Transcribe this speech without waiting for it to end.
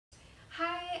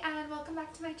welcome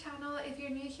back to my channel. If you're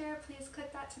new here, please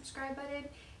click that subscribe button.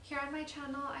 Here on my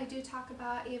channel, I do talk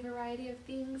about a variety of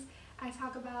things. I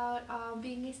talk about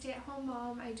being a stay-at-home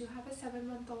mom. I do have a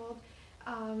 7-month-old.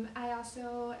 I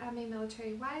also am a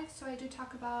military wife, so I do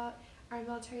talk about our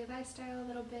military lifestyle a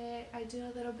little bit. I do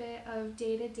a little bit of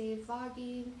day-to-day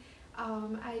vlogging.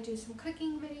 I do some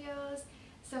cooking videos,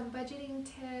 some budgeting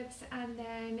tips, and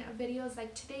then videos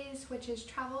like today's, which is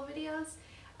travel videos.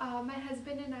 My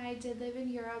husband and I did live in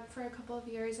Europe for a couple of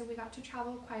years and we got to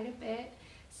travel quite a bit.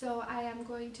 So I am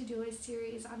going to do a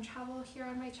series on travel here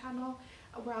on my channel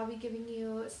where I'll be giving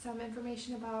you some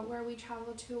information about where we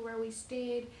traveled to, where we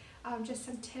stayed, just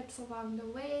some tips along the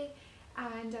way.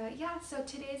 And yeah, so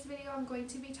today's video I'm going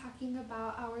to be talking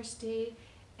about our stay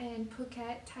in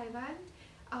Phuket,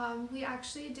 Thailand. We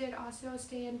actually did also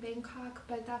stay in Bangkok,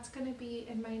 but that's going to be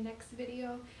in my next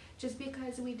video just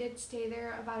because we did stay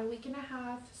there about a week and a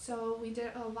half, so we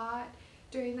did a lot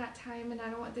during that time and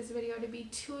I don't want this video to be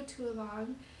too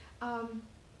long.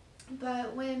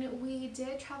 But when we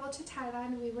did travel to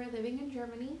Thailand, we were living in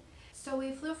Germany. So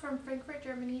we flew from Frankfurt,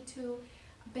 Germany to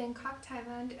Bangkok,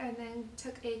 Thailand, and then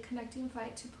took a connecting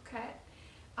flight to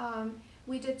Phuket.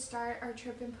 We did start our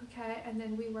trip in Phuket and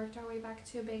then we worked our way back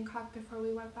to Bangkok before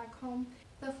we went back home.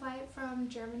 The flight from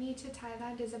Germany to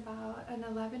Thailand is about an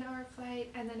 11-hour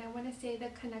flight, and then I want to say the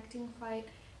connecting flight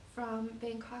from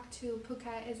Bangkok to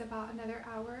Phuket is about another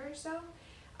hour or so.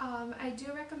 I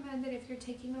do recommend that if you're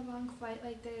taking a long flight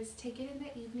like this, take it in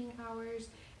the evening hours.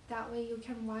 That way you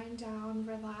can wind down,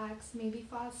 relax, maybe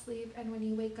fall asleep, and when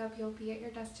you wake up you'll be at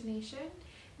your destination.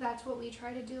 That's what we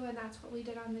try to do and that's what we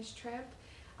did on this trip.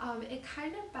 It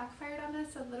kind of backfired on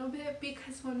us a little bit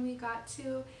because when we got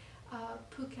to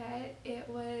Phuket, it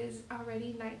was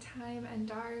already nighttime and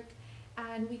dark,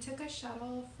 and we took a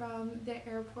shuttle from the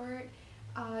airport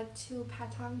to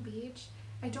Patong beach.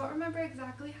 I don't remember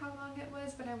exactly how long it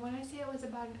was, but I want to say it was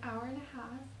about an hour and a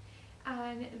half.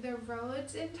 And the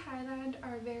roads in Thailand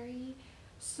are very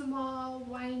small,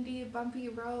 windy, bumpy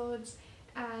roads,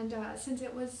 and since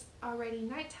it was already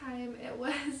nighttime, it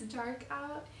was dark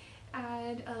out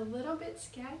and a little bit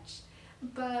sketch,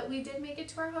 but we did make it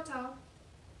to our hotel.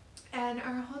 And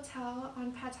our hotel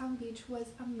on Patong Beach was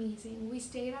amazing. We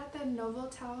stayed at the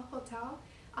Novotel hotel.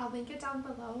 I'll link it down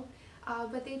below.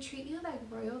 But they treat you like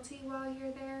royalty while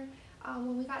you're there.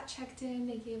 When we got checked in,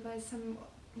 they gave us some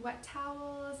wet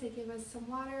towels, they gave us some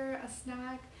water, a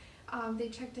snack. They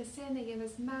checked us in, they gave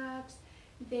us maps.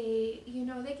 They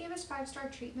gave us 5-star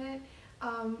treatment.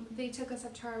 They took us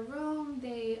up to our room,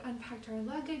 they unpacked our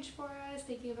luggage for us,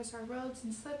 they gave us our robes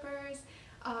and slippers.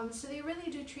 So they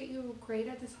really do treat you great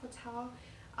at this hotel.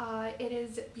 It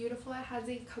is beautiful. It has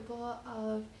a couple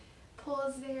of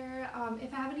pools there.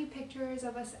 If I have any pictures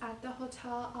of us at the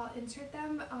hotel, I'll insert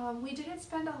them. We didn't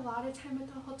spend a lot of time at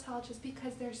the hotel just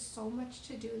because there's so much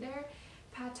to do there.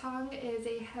 Patong is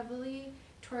a heavily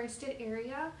touristed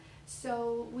area,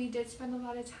 so we did spend a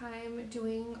lot of time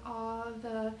doing all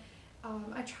the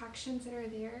attractions that are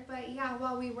there. But yeah,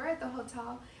 while we were at the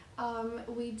hotel,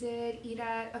 we did eat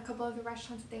at a couple of the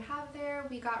restaurants that they have there.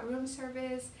 We got room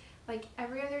service like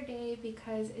every other day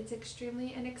because it's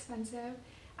extremely inexpensive.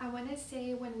 I want to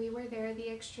say when we were there, the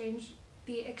exchange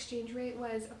rate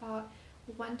was about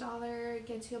 $1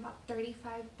 gets you about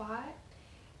 35 baht.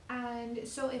 And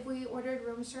so if we ordered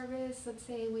room service, let's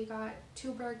say we got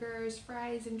 2 burgers,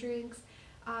 fries, and drinks,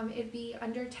 it'd be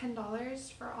under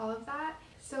 $10 for all of that.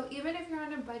 So even if you're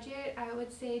on a budget, I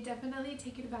would say definitely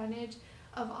take advantage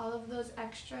of all of those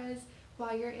extras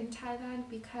while you're in Thailand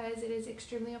because it is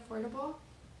extremely affordable.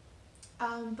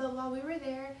 But while we were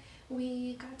there,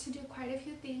 we got to do quite a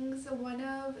few things. One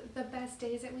of the best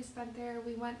days that we spent there,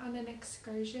 we went on an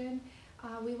excursion.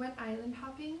 We went island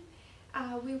hopping.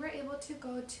 We were able to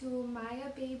go to Maya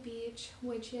Bay Beach,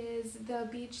 which is the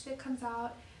beach that comes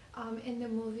out in the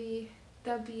movie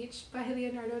The Beach by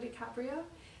Leonardo DiCaprio.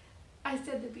 I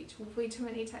said the beach way too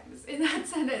many times in that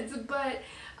sentence, but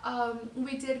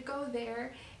we did go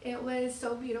there. It was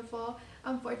so beautiful.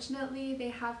 Unfortunately, they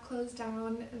have closed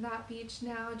down that beach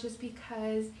now just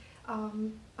because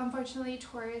unfortunately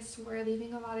tourists were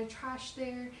leaving a lot of trash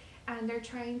there and they're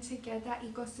trying to get that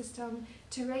ecosystem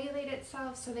to regulate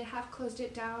itself, so they have closed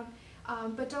it down.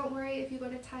 But don't worry, if you go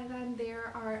to Thailand,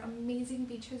 there are amazing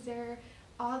beaches there.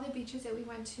 All the beaches that we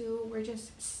went to were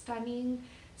just stunning.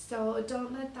 So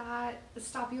don't let that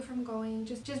stop you from going.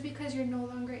 Just because you're no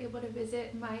longer able to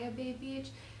visit Maya Bay Beach,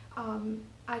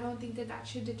 I don't think that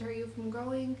should deter you from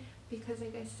going because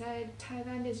like I said,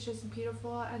 Thailand is just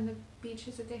beautiful and the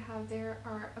beaches that they have there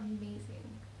are amazing.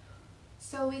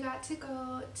 So we got to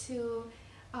go to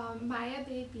Maya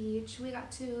Bay Beach. We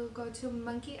got to go to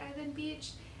Monkey Island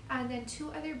Beach and then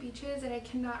 2 other beaches that I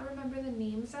cannot remember the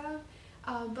names of.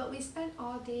 But we spent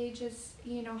all day just,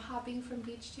 you know, hopping from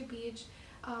beach to beach.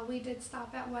 We did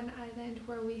stop at one island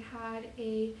where we had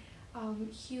a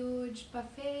huge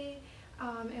buffet,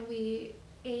 and we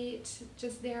ate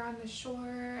just there on the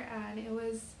shore, and it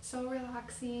was so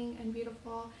relaxing and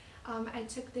beautiful. I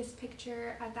took this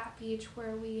picture at that beach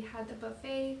where we had the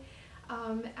buffet,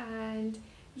 and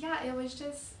yeah, it was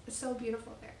just so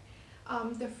beautiful there.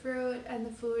 The fruit and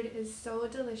the food is so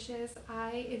delicious.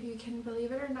 I, if you can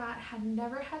believe it or not, had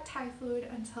never had Thai food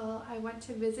until I went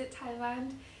to visit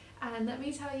Thailand. And let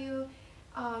me tell you,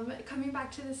 coming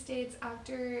back to the States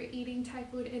after eating Thai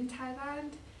food in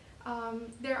Thailand,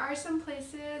 there are some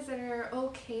places that are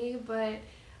okay, but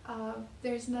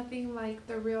there's nothing like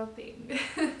the real thing.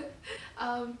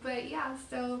 But yeah,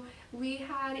 so we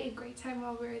had a great time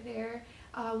while we were there.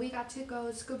 We got to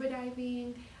go scuba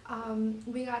diving.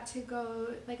 We got to go,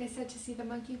 like I said, to see the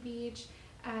monkey beach.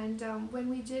 And when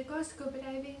we did go scuba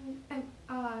diving,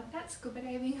 not scuba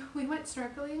diving, we went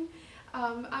snorkeling.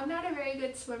 I'm not a very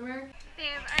good swimmer.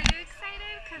 Babe, are you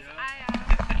excited? Because I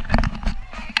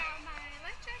got my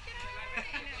life jacket on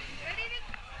and I'm ready to...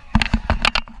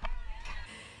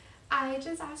 I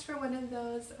just asked for one of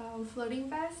those floating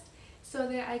vests so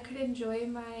that I could enjoy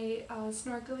my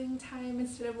snorkeling time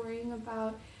instead of worrying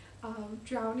about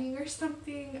drowning or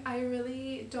something. I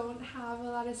really don't have a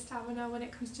lot of stamina when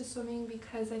it comes to swimming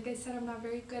because, like I said, I'm not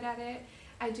very good at it.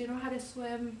 I do know how to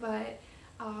swim, but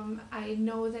I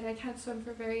know that I can't swim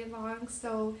for very long,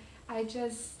 so I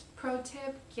just, pro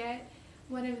tip, get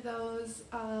one of those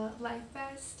life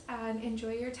vests and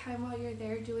enjoy your time while you're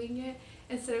there doing it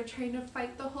instead of trying to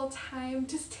fight the whole time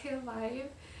to stay alive.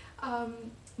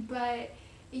 But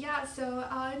yeah, so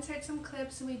I'll insert some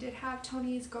clips. We did have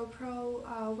Tony's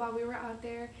GoPro while we were out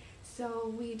there,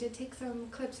 so we did take some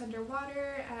clips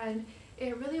underwater, and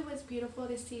it really was beautiful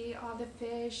to see all the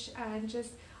fish and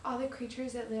just all the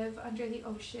creatures that live under the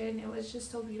ocean. It was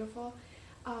just so beautiful.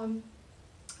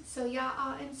 So yeah,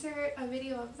 I'll insert a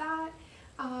video of that.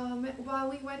 While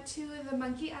we went to the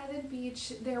Monkey Island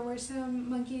beach, there were some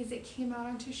monkeys that came out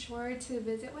onto shore to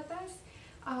visit with us.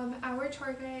 Our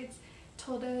tour guides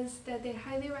told us that they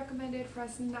highly recommended for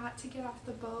us not to get off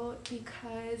the boat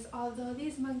because although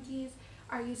these monkeys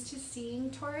are used to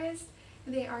seeing tourists,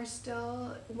 they are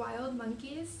still wild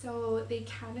monkeys, so they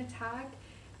can attack.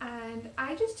 And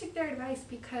I just took their advice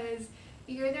because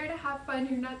you're there to have fun,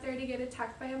 you're not there to get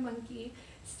attacked by a monkey.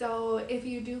 So if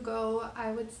you do go,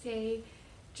 I would say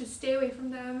just stay away from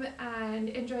them and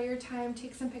enjoy your time,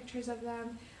 take some pictures of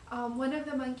them. One of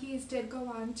the monkeys did go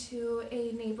on to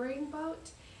a neighboring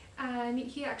boat, and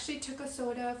he actually took a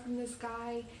soda from this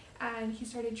guy and he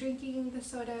started drinking the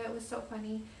soda. It was so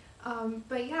funny.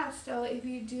 But yeah, so if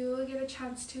you do get a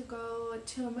chance to go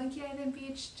to a Monkey Island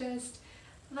beach, just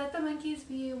let the monkeys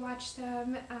be, watch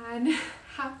them, and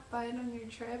have fun on your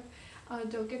trip.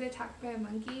 Don't get attacked by a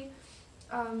monkey.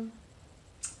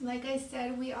 Like I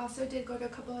said, we also did go to a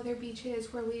couple other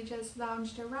beaches where we just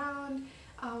lounged around.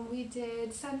 We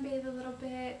did sunbathe a little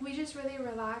bit. We just really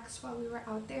relaxed while we were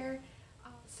out there.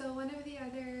 So one of the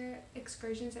other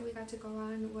excursions that we got to go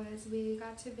on was we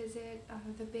got to visit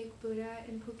the Big Buddha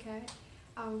in Phuket.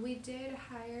 We did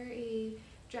hire a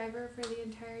driver for the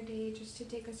entire day just to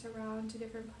take us around to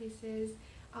different places.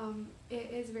 It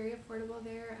is very affordable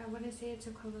there. I want to say it's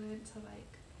equivalent to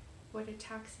like what a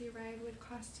taxi ride would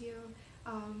cost you.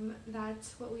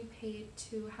 That's what we paid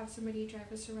to have somebody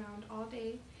drive us around all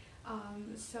day.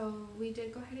 So we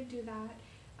did go ahead and do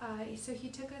that. So he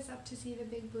took us up to see the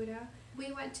Big Buddha. We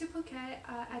went to Phuket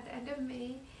at the end of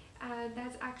May, and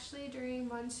that's actually during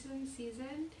monsoon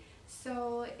season.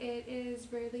 So it is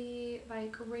really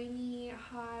like rainy,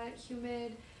 hot,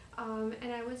 humid,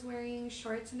 and I was wearing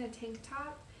shorts and a tank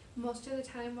top most of the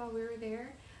time while we were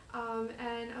there.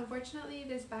 And unfortunately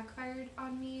this backfired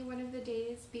on me one of the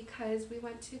days because we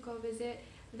went to go visit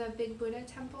the Big Buddha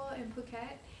temple in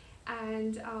Phuket,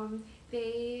 and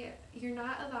you're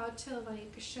not allowed to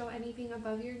like show anything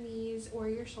above your knees or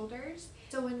your shoulders.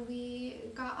 So when we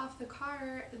got off the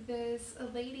car, this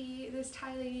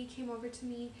Thai lady came over to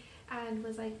me and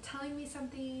was like telling me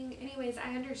something. Anyways,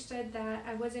 I understood that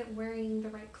I wasn't wearing the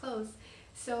right clothes.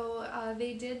 So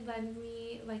they did lend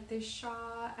me like this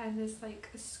shawl and this like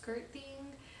skirt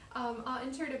thing. I'll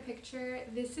insert a picture.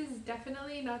 This is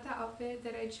definitely not the outfit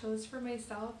that I chose for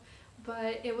myself,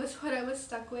 but it was what I was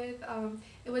stuck with.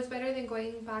 It was better than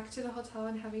going back to the hotel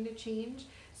and having to change.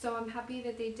 So I'm happy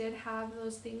that they did have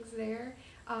those things there.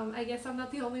 I guess I'm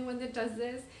not the only one that does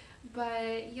this.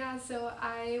 But yeah, so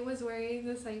I was wearing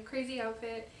this like crazy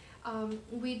outfit.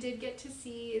 We did get to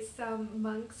see some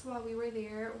monks while we were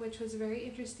there, which was very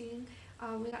interesting.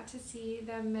 We got to see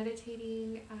them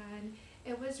meditating, and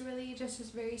it was really just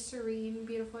this very serene,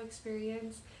 beautiful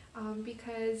experience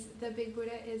because the Big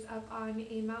Buddha is up on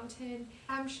a mountain.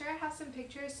 I'm sure I have some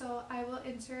pictures, so I will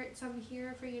insert some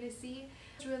here for you to see.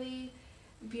 It's really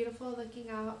beautiful looking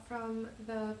out from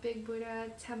the Big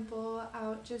Buddha temple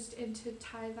out just into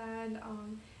Thailand,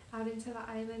 out into the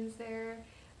islands there.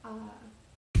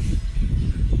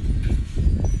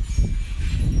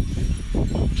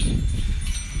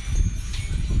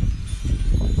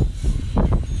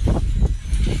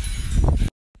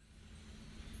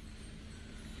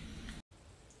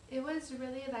 It was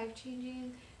really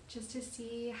life-changing just to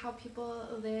see how people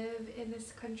live in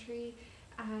this country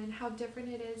and how different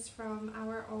it is from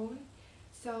our own.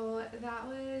 So that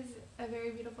was a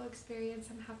very beautiful experience.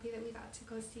 I'm happy that we got to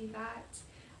go see that.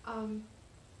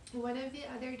 One of the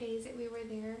other days that we were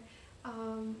there,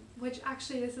 which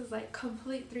actually this is like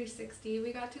complete 360,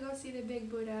 we got to go see the Big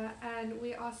Buddha, and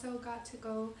we also got to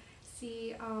go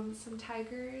see some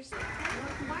tigers.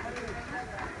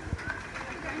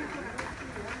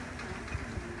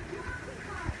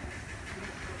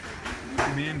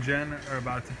 Me and Jen are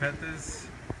about to pet this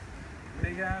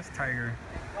big ass tiger.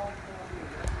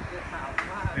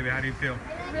 Baby, how do you feel?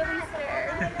 Really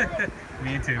scared.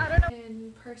 Me too.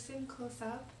 In person, close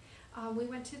up, we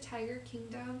went to Tiger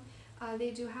Kingdom.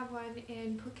 They do have one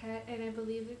in Phuket, and I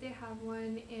believe that they have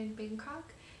one in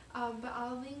Bangkok. But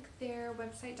I'll link their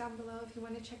website down below if you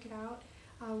want to check it out.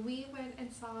 We went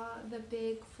and saw the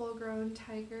big full-grown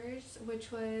tigers,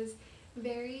 which was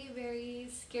very, very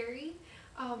scary.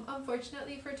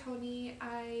 Unfortunately for Tony,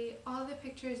 all the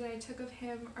pictures that I took of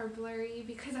him are blurry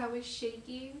because I was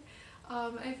shaking.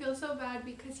 I feel so bad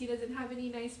because he doesn't have any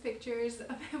nice pictures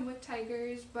of him with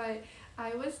tigers, but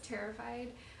I was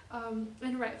terrified.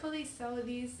 And rightfully so.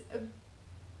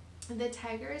 The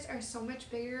tigers are so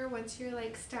much bigger once you're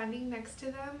like standing next to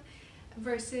them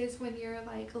versus when you're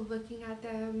like looking at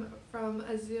them from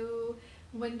a zoo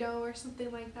window or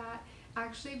something like that.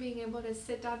 Actually being able to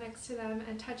sit down next to them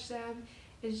and touch them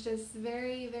is just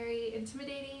very, very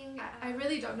intimidating. I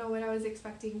really don't know what I was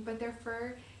expecting, but their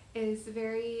fur is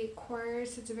very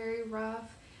coarse, it's very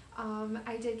rough.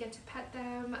 I did get to pet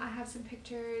them. I have some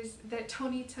pictures that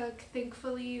Tony took.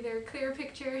 Thankfully, they're clear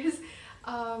pictures.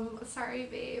 Sorry,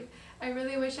 babe. I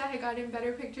really wish I had gotten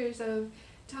better pictures of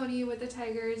Tony with the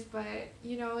tigers, but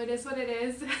you know, it is what it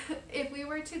is. If we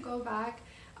were to go back,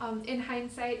 in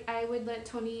hindsight, I would let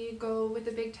Tony go with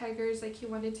the big tigers like he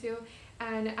wanted to,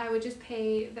 and I would just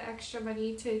pay the extra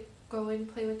money to go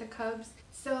and play with the cubs.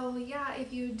 So yeah,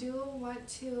 if you do want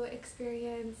to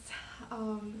experience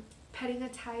petting a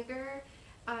tiger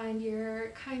and you're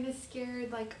kind of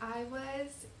scared like I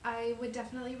was, I would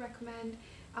definitely recommend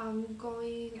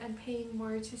going and paying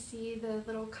more to see the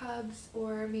little cubs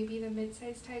or maybe the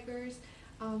mid-sized tigers.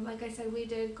 Like I said, we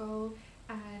did go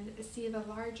and see the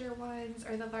larger ones,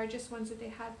 or the largest ones that they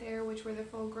had there, which were the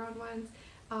full-grown ones,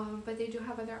 but they do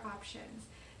have other options.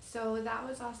 So that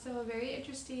was also very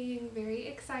interesting, very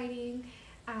exciting,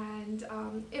 and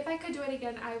if I could do it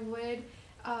again, I would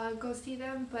go see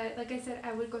them, but like I said,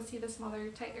 I would go see the smaller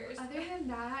tigers. Other than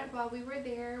that, while we were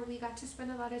there, we got to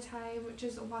spend a lot of time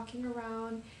just walking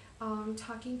around,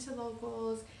 talking to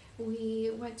locals.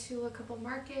 We went to a couple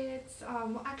markets.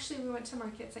 Well, actually, we went to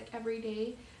markets like every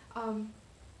day.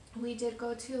 We did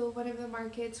go to one of the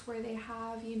markets where they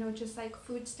have, you know, just like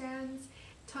food stands.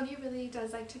 Tony really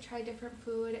does like to try different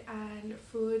food and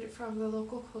food from the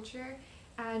local culture,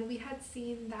 and we had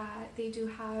seen that they do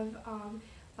have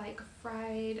like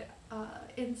fried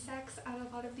insects at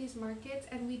a lot of these markets,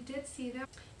 and we did see them.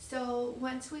 So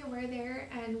once we were there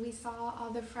and we saw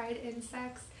all the fried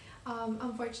insects,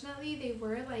 unfortunately they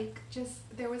were like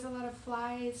there was a lot of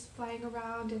flies flying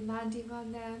around and landing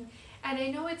on them. And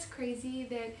I know it's crazy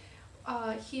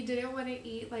that he didn't want to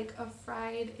eat like a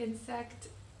fried insect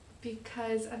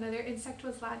because another insect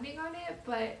was landing on it,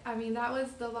 but I mean, that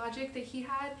was the logic that he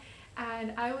had,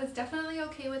 and I was definitely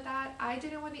okay with that. I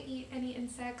didn't want to eat any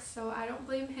insects, so I don't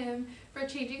blame him for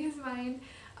changing his mind.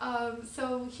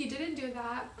 So he didn't do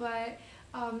that, but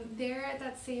there at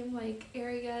that same like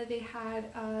area, they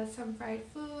had some fried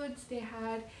foods. They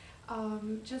had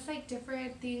just like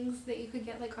different things that you could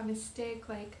get like on a stick,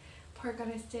 like pork on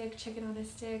a stick, chicken on a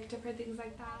stick, different things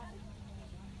like that.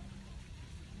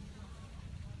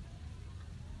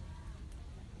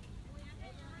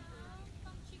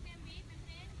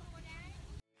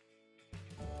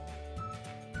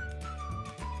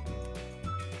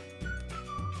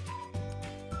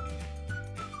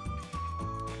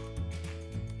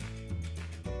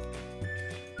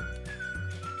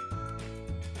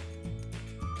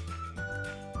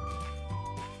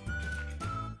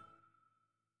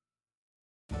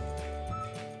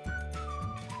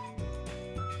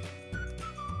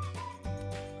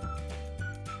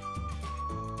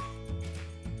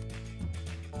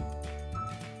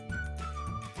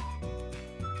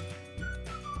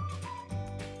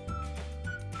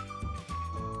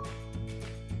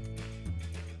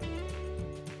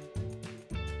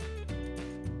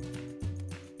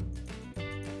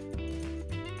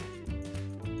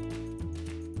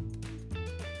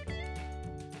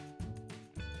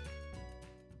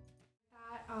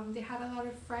 they had a lot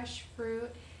of fresh fruit,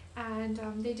 and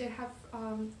they did have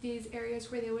these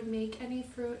areas where they would make any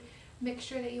fruit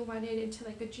mixture that you wanted into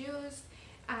like a juice.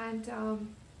 And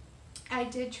I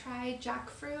did try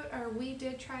jackfruit, or we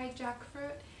did try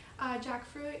jackfruit.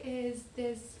 Jackfruit is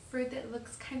this fruit that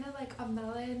looks kind of like a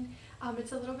melon.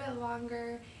 It's a little bit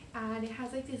longer, and it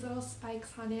has like these little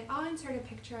spikes on it. I'll insert a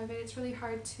picture of it. It's really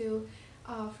hard to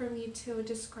for me to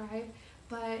describe,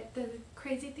 but the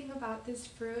crazy thing about this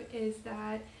fruit is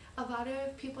that a lot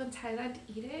of people in Thailand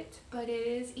eat it, but it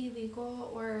is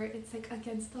illegal, or it's like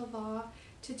against the law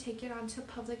to take it onto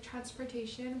public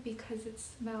transportation because it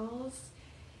smells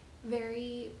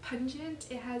very pungent.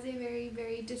 It has a very,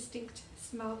 very distinct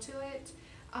smell to it.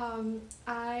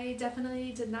 I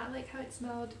definitely did not like how it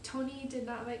smelled. Tony did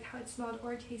not like how it smelled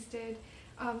or tasted.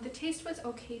 The taste was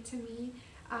okay to me.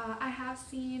 I have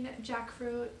seen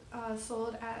jackfruit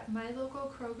sold at my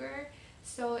local Kroger,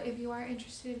 so if you are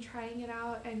interested in trying it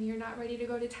out and you're not ready to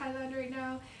go to Thailand right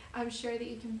now, I'm sure that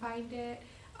you can find it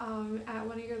at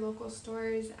one of your local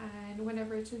stores, and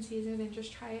whenever it's in season, and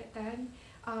just try it then.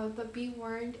 But be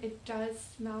warned, it does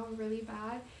smell really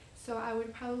bad, so I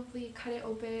would probably cut it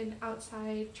open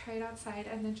outside, try it outside,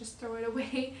 and then just throw it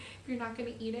away if you're not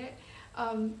going to eat it.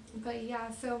 But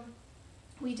yeah, so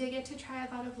we did get to try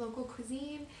a lot of local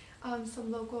cuisine,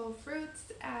 some local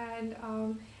fruits, and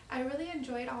I really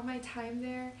enjoyed all my time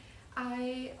there.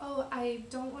 I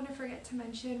don't want to forget to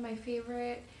mention my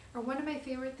favorite, or one of my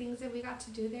favorite things that we got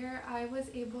to do there. I was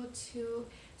able to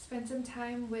spend some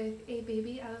time with a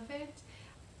baby elephant.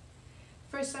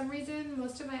 For some reason,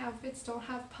 most of my outfits don't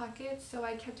have pockets, so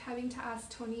I kept having to ask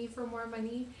Tony for more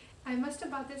money. I must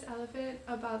have bought this elephant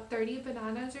about 30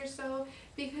 bananas or so,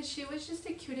 because she was just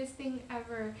the cutest thing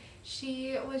ever.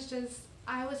 She was just,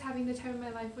 I was having the time of my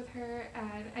life with her,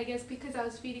 and I guess because I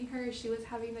was feeding her, she was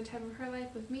having the time of her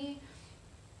life with me.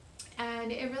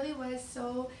 And it really was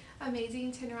so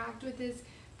amazing to interact with this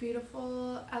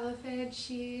beautiful elephant.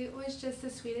 She was just the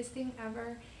sweetest thing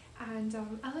ever. And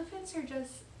elephants are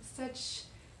just such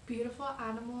beautiful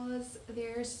animals.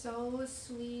 They're so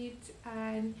sweet,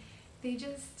 and they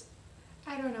just,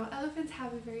 I don't know, elephants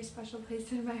have a very special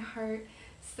place in my heart.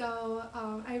 So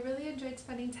I really enjoyed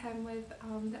spending time with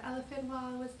the elephant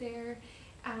while I was there,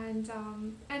 and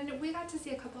we got to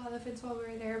see a couple elephants while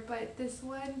we were there, but this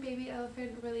one baby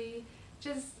elephant really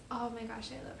just, oh my gosh,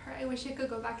 I love her. I wish I could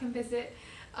go back and visit.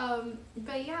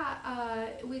 But yeah,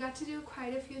 we got to do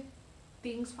quite a few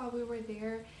things while we were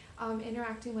there,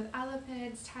 interacting with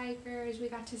elephants, tigers. We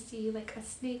got to see like a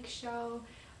snake show.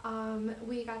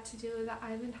 We got to do the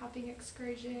island hopping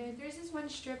excursion. There's this one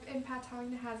strip in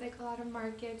Patong that has like a lot of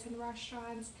markets and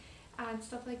restaurants and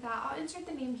stuff like that. I'll insert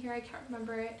the name here, I can't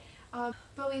remember it.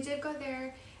 But we did go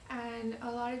there, and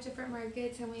a lot of different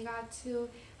markets, and we got to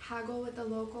haggle with the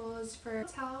locals. For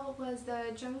hotel was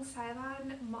the Jung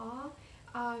Sailan Mall.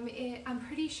 I'm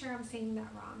pretty sure I'm saying that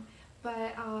wrong,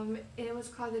 but it was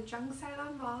called the Jung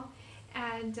Sailan Mall,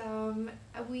 and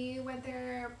we went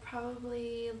there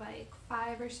probably like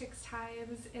 5 or 6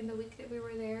 times in the week that we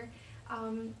were there,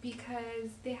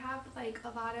 because they have like a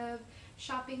lot of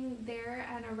shopping there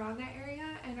and around that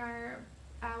area, and our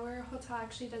hotel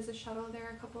actually does a shuttle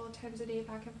there a couple of times a day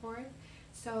back and forth,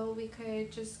 so we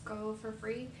could just go for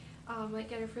free, like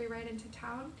get a free ride into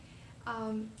town.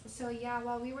 So yeah,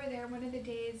 while we were there one of the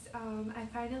days, I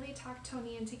finally talked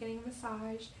Tony into getting a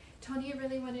massage. Tony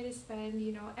really wanted to spend,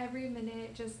 you know, every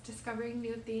minute just discovering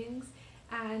new things,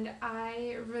 and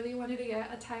I really wanted to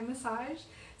get a Thai massage.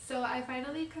 So I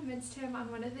finally convinced him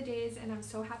on one of the days, and I'm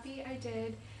so happy I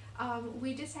did.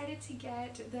 We decided to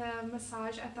get the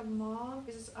massage at the mall.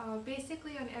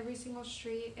 Basically on every single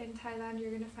street in Thailand you're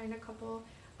going to find a couple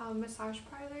massage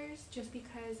parlors, just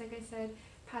because, like I said,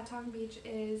 Patong Beach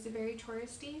is very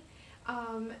touristy.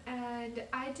 And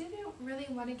I didn't really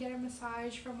want to get a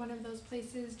massage from one of those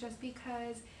places, just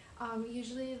because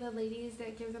usually the ladies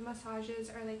that give the massages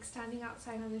are like standing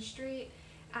outside on the street,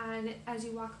 and as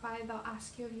you walk by they'll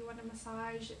ask you if you want a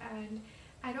massage, and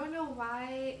I don't know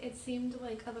why it seemed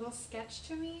like a little sketch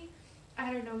to me.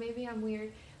 I don't know, maybe I'm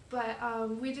weird, but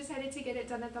we decided to get it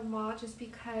done at the mall just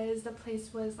because the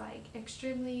place was like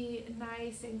extremely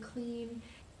nice and clean.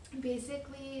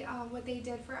 Basically what they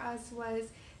did for us was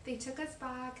they took us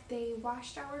back, they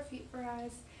washed our feet for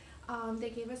us, they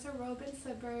gave us a robe and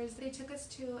slippers, they took us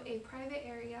to a private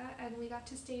area, and we got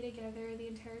to stay together the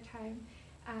entire time,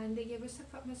 and they gave us a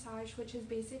foot massage, which is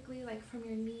basically like from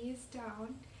your knees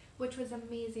down, which was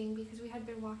amazing because we had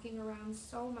been walking around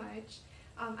so much.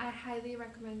 I highly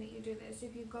recommend that you do this.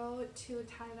 If you go to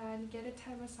Thailand, get a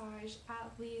Thai massage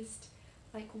at least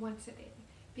like once a day,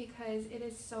 because it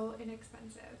is so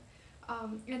inexpensive.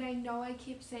 And I know I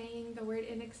keep saying the word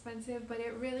inexpensive, but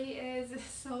it really is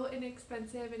so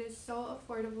inexpensive. It is so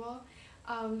affordable.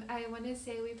 I want to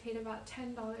say we paid about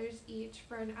 $10 each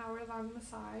for an hour-long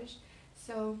massage.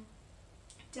 So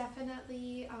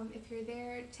definitely, if you're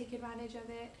there, take advantage of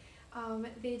it.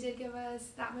 They did give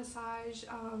us that massage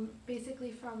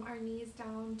basically from our knees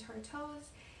down to our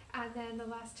toes, and then the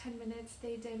last 10 minutes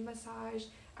they did massage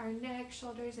our neck,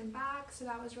 shoulders, and back, so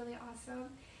that was really awesome.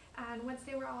 And once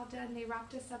they were all done, they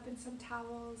wrapped us up in some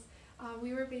towels.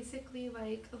 We were basically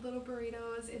like little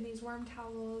burritos in these warm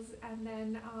towels, and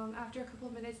then after a couple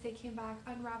of minutes they came back,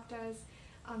 unwrapped us.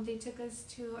 They took us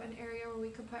to an area where we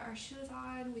could put our shoes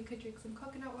on, we could drink some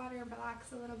coconut water and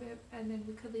relax a little bit, and then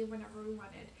we could leave whenever we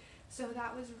wanted. So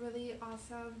that was really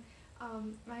awesome.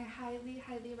 I highly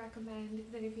recommend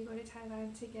that if you go to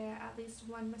Thailand to get at least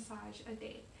one massage a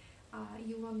day.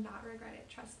 You will not regret it,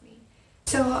 trust me.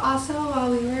 So also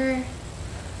while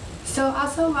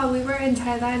we were in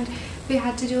Thailand, we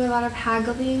had to do a lot of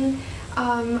haggling.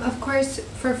 Of course,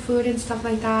 for food and stuff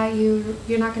like that,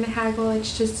 you're not gonna haggle.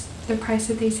 It's just the price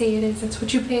that they say it is. That's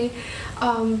what you pay.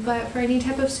 But for any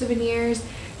type of souvenirs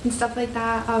and stuff like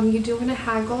that, you do want to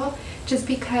haggle, just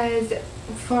because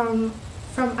from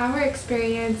our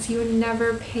experience, you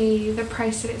never pay the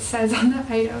price that it says on the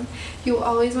item. You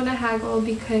always want to haggle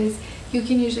because you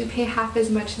can usually pay half as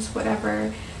much as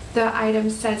whatever the item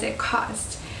says it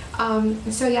costs.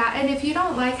 So yeah, and if you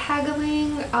don't like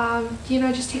haggling, you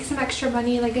know, just take some extra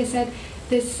money. Like I said,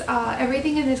 this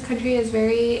everything in this country is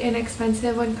very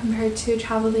inexpensive when compared to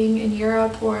traveling in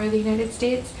Europe or the United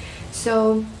States.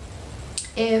 So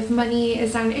if money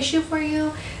is not an issue for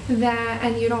you,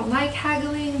 and you don't like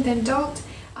haggling, then don't.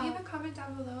 Leave a comment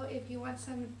down below if you want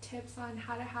some tips on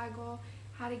how to haggle,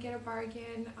 how to get a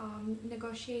bargain,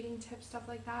 negotiating tips, stuff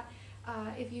like that.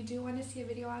 If you do want to see a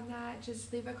video on that,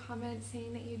 just leave a comment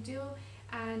saying that you do,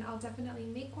 and I'll definitely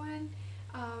make one.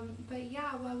 But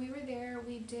yeah, while we were there,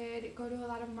 we did go to a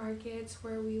lot of markets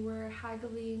where we were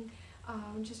haggling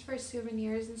just for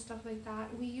souvenirs and stuff like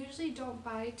that. We usually don't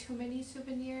buy too many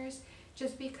souvenirs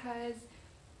just because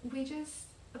we just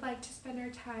like to spend our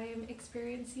time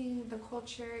experiencing the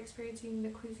culture, experiencing the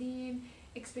cuisine,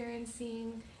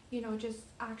 experiencing, you know, just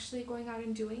actually going out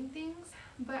and doing things.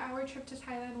 But our trip to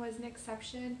Thailand was an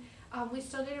exception. We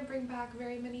still didn't bring back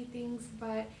very many things,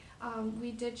 but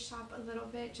we did shop a little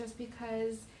bit just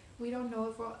because we don't know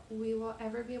if we will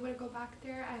ever be able to go back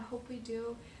there. I hope we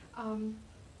do.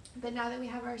 But now that we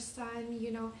have our son,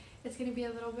 you know, it's going to be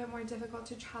a little bit more difficult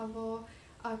to travel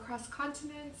across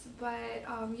continents, but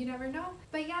you never know.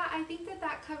 But yeah, I think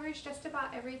that covers just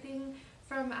about everything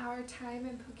from our time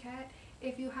in Phuket.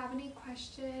 If you have any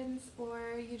questions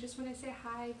or you just want to say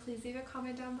hi, please leave a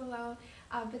comment down below.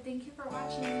 But thank you for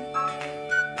watching.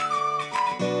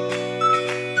 Bye!